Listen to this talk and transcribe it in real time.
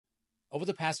Over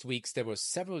the past weeks, there were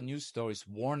several news stories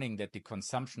warning that the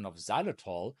consumption of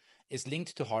xylitol is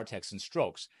linked to heart attacks and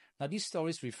strokes. Now, these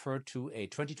stories refer to a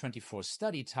 2024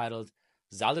 study titled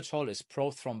 "Xylitol is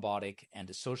Prothrombotic and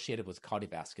Associated with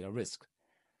Cardiovascular Risk."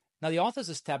 Now, the authors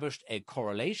established a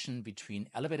correlation between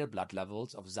elevated blood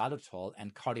levels of xylitol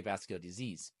and cardiovascular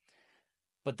disease.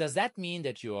 But does that mean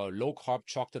that your low-carb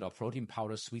chocolate or protein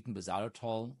powder sweetened with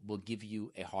xylitol will give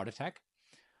you a heart attack?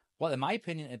 Well, in my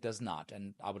opinion, it does not,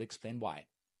 and I would explain why.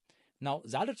 Now,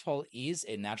 xylitol is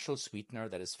a natural sweetener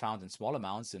that is found in small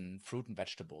amounts in fruit and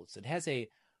vegetables. It has a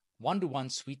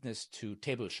 1-to-1 sweetness to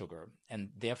table sugar,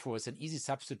 and therefore is an easy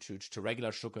substitute to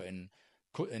regular sugar in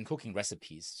cooking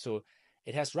recipes. So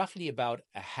it has roughly about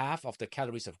a half of the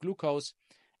calories of glucose,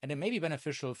 and it may be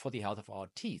beneficial for the health of our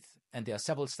teeth. And there are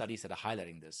several studies that are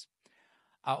highlighting this.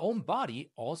 Our own body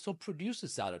also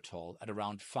produces xylitol at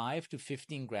around 5 to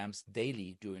 15 grams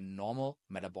daily during normal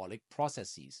metabolic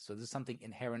processes. So this is something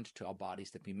inherent to our bodies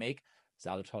that we make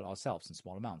xylitol ourselves in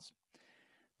small amounts.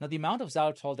 Now, the amount of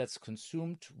xylitol that's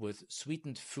consumed with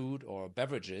sweetened food or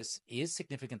beverages is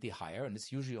significantly higher, and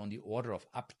it's usually on the order of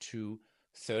up to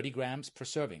 30 grams per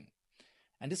serving.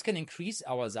 And this can increase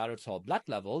our xylitol blood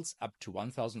levels up to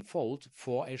 1,000-fold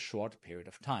for a short period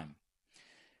of time.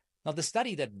 Now, the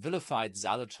study that vilified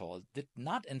xylitol did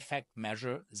not, in fact,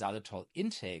 measure xylitol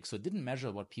intake, so it didn't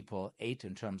measure what people ate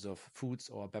in terms of foods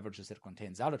or beverages that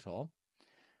contain xylitol,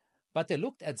 but they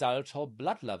looked at xylitol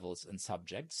blood levels in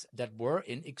subjects that were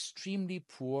in extremely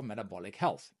poor metabolic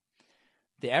health.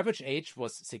 The average age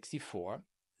was 64,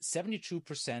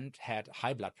 72% had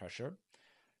high blood pressure,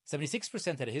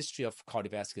 76% had a history of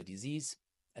cardiovascular disease,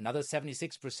 another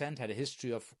 76% had a history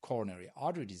of coronary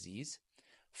artery disease,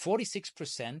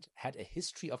 46% had a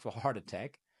history of a heart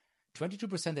attack,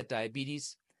 22% had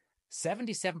diabetes,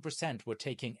 77% were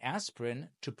taking aspirin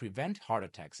to prevent heart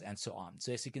attacks, and so on.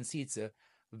 So as you can see, it's a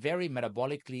very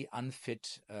metabolically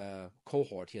unfit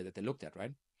cohort here that they looked at,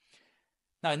 right?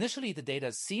 Now, initially, the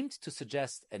data seemed to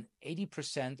suggest an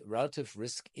 80% relative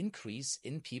risk increase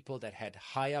in people that had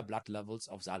higher blood levels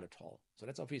of xylitol. So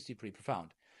that's obviously pretty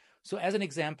profound. So as an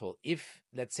example, if,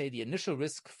 let's say, the initial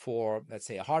risk for, let's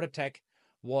say, a heart attack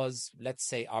was, let's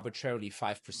say, arbitrarily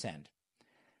 5%,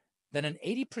 then an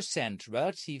 80%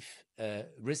 relative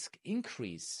risk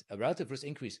increase of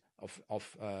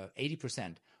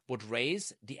 80% would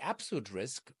raise the absolute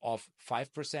risk of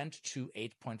 5% to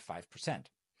 8.5%.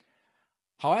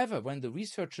 However, when the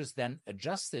researchers then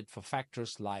adjusted for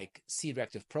factors like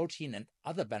C-reactive protein and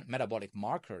other metabolic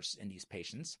markers in these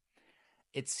patients,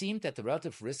 it seemed that the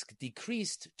relative risk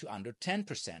decreased to under 10%.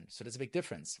 So there's a big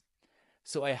difference.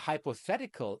 So a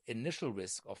hypothetical initial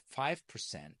risk of 5%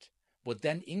 would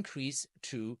then increase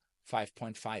to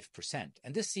 5.5%.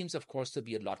 And this seems, of course, to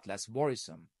be a lot less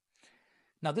worrisome.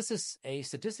 Now, this is a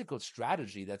statistical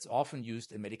strategy that's often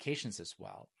used in medications as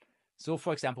well. So,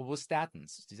 for example, with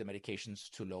statins, these are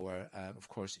medications to lower, of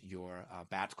course, your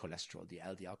bad cholesterol, the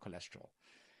LDL cholesterol.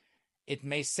 It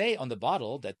may say on the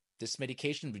bottle that this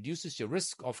medication reduces your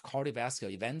risk of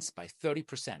cardiovascular events by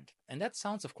 30%. And that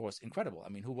sounds, of course, incredible. I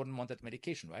mean, who wouldn't want that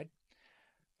medication, right?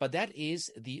 But that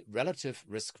is the relative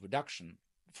risk reduction.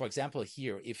 For example,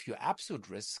 here, if your absolute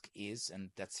risk is, and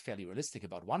that's fairly realistic,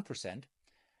 about 1%,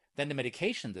 then the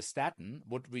medication, the statin,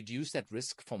 would reduce that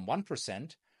risk from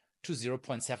 1% to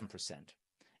 0.7%.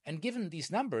 And given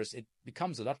these numbers, it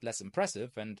becomes a lot less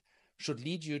impressive and should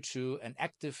lead you to an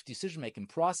active decision-making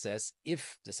process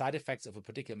if the side effects of a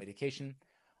particular medication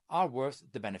are worth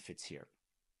the benefits here.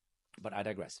 But I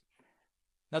digress.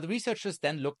 Now, the researchers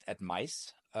then looked at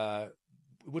mice,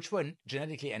 which were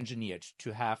genetically engineered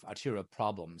to have arterial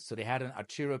problems. So they had an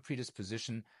arterial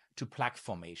predisposition to plaque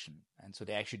formation. And so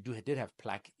they actually did have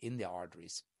plaque in their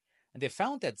arteries. And they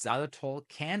found that xylitol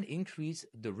can increase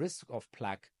the risk of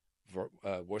plaque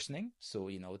worsening. So,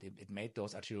 it made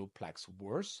those arterial plaques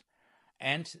worse.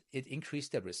 And it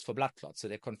increased their risk for blood clots. So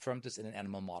they confirmed this in an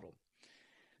animal model.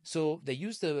 So they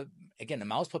used, a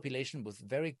mouse population with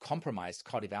very compromised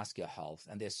cardiovascular health.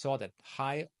 And they saw that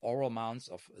high oral amounts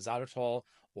of xylitol,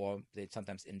 or they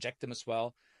sometimes inject them as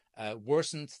well,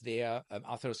 worsened their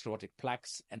atherosclerotic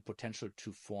plaques and potential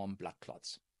to form blood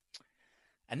clots.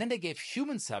 And then they gave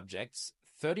human subjects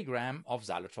 30 grams of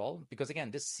xylitol, because again,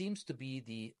 this seems to be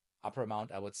the upper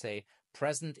amount, I would say,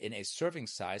 present in a serving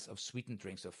size of sweetened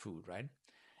drinks or food, right?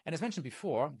 And as mentioned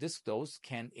before, this dose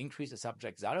can increase a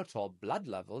subject's xylitol blood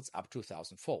levels up to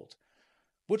 1,000-fold,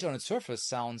 which on its surface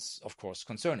sounds, of course,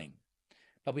 concerning.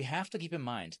 But we have to keep in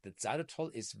mind that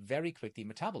xylitol is very quickly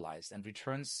metabolized and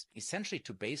returns essentially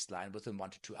to baseline within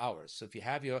 1 to 2 hours. So if you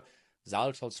have your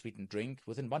xylitol sweetened drink,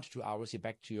 within 1 to 2 hours, you're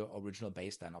back to your original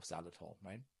baseline of xylitol,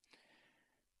 right?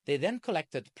 They then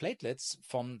collected platelets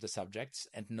from the subjects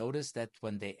and noticed that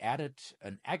when they added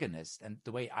an agonist, and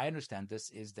the way I understand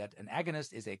this is that an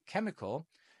agonist is a chemical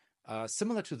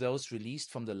similar to those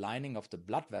released from the lining of the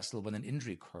blood vessel when an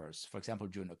injury occurs, for example,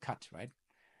 during a cut, right?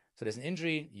 So there's an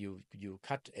injury, you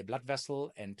cut a blood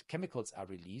vessel, and chemicals are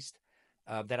released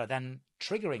that are then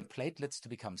triggering platelets to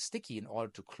become sticky in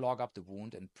order to clog up the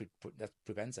wound, and that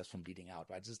prevents us from bleeding out,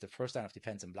 right? This is the first line of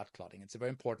defense in blood clotting. It's a very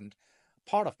important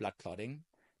part of blood clotting,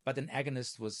 but an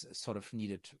agonist was sort of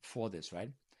needed for this,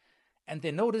 right? And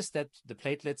they noticed that the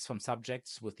platelets from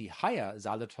subjects with the higher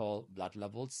xylitol blood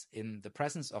levels in the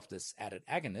presence of this added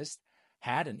agonist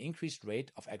had an increased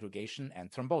rate of aggregation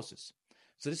and thrombosis.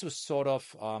 So this was sort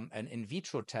of an in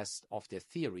vitro test of their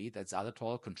theory that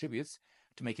xylitol contributes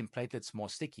to making platelets more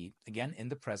sticky, again, in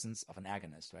the presence of an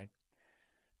agonist, right?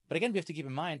 But again, we have to keep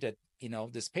in mind that,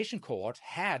 this patient cohort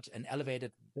had an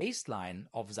elevated baseline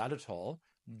of xylitol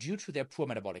due to their poor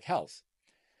metabolic health.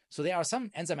 So there are some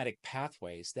enzymatic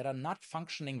pathways that are not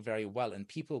functioning very well in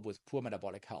people with poor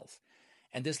metabolic health.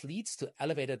 And this leads to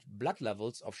elevated blood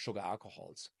levels of sugar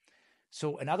alcohols.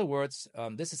 So in other words,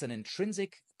 this is an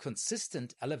intrinsic,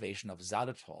 consistent elevation of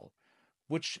xylitol,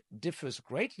 which differs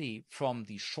greatly from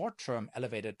the short-term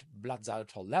elevated blood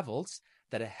xylitol levels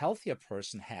that a healthier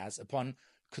person has upon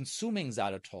consuming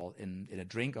xylitol in a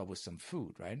drink or with some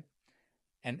food, right?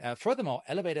 And furthermore,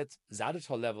 elevated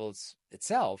xylitol levels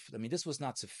itself, this was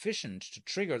not sufficient to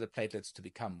trigger the platelets to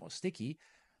become more sticky,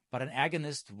 but an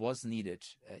agonist was needed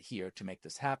here to make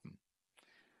this happen.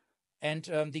 And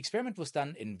the experiment was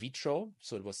done in vitro,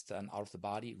 so it was done out of the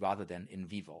body rather than in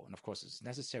vivo. And of course, it's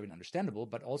necessary and understandable,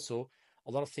 but also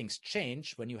a lot of things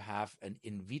change when you have an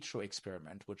in vitro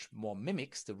experiment, which more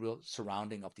mimics the real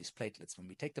surrounding of these platelets. When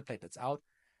we take the platelets out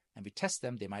and we test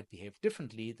them, they might behave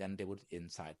differently than they would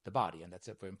inside the body. And that's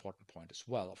a very important point as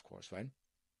well, of course, right?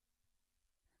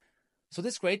 So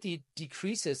this greatly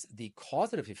decreases the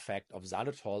causative effect of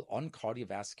xylitol on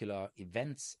cardiovascular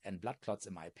events and blood clots,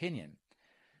 in my opinion.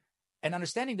 And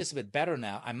understanding this a bit better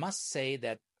now, I must say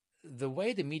that the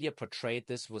way the media portrayed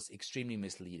this was extremely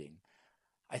misleading.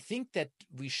 I think that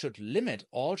we should limit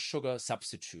all sugar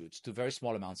substitutes to very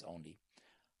small amounts only.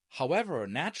 However,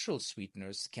 natural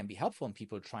sweeteners can be helpful in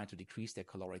people trying to decrease their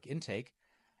caloric intake.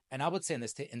 And I would say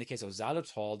in the case of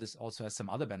xylitol, this also has some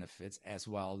other benefits as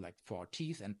well, like for our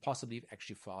teeth and possibly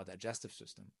actually for our digestive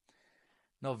system.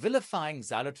 Now, vilifying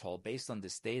xylitol based on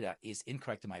this data is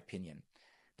incorrect in my opinion.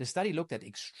 The study looked at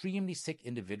extremely sick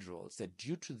individuals that,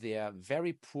 due to their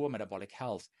very poor metabolic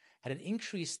health, had an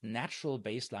increased natural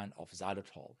baseline of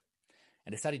xylitol.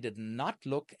 And the study did not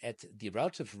look at the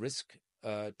relative risk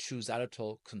to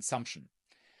xylitol consumption.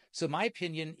 So in my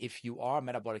opinion, if you are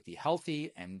metabolically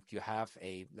healthy and you have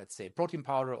let's say, protein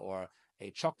powder or a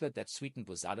chocolate that's sweetened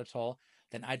with xylitol,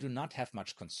 then I do not have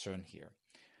much concern here.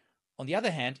 On the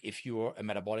other hand, if you're a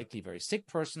metabolically very sick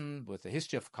person with a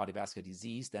history of cardiovascular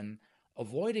disease, then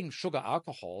avoiding sugar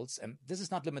alcohols, and this is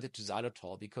not limited to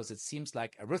xylitol because it seems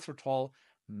like erythritol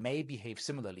may behave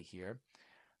similarly here,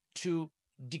 to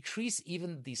decrease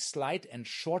even the slight and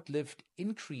short-lived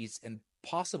increase in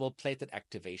possible platelet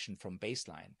activation from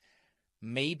baseline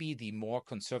may be the more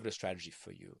conservative strategy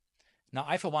for you. Now,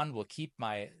 I, for one, will keep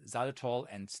my xylitol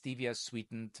and stevia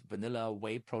sweetened vanilla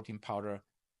whey protein powder,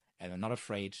 and I'm not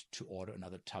afraid to order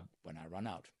another tub when I run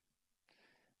out.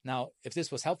 Now, if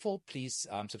this was helpful, please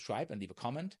subscribe and leave a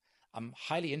comment. I'm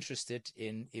highly interested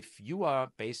in if you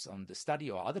are, based on the study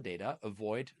or other data,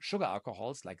 avoid sugar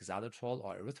alcohols like xylitol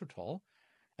or erythritol.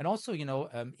 And also,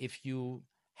 if you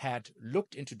had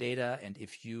looked into data and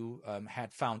if you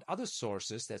had found other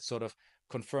sources that sort of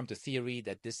confirmed the theory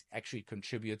that this actually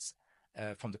contributes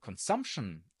from the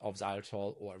consumption of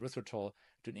xylitol or erythritol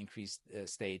to an increased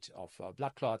state of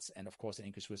blood clots and, of course, an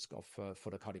increased risk for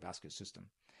the cardiovascular system.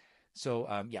 So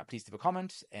please leave a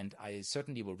comment, and I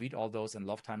certainly will read all those, and a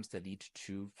lot of times they lead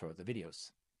to further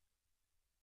videos.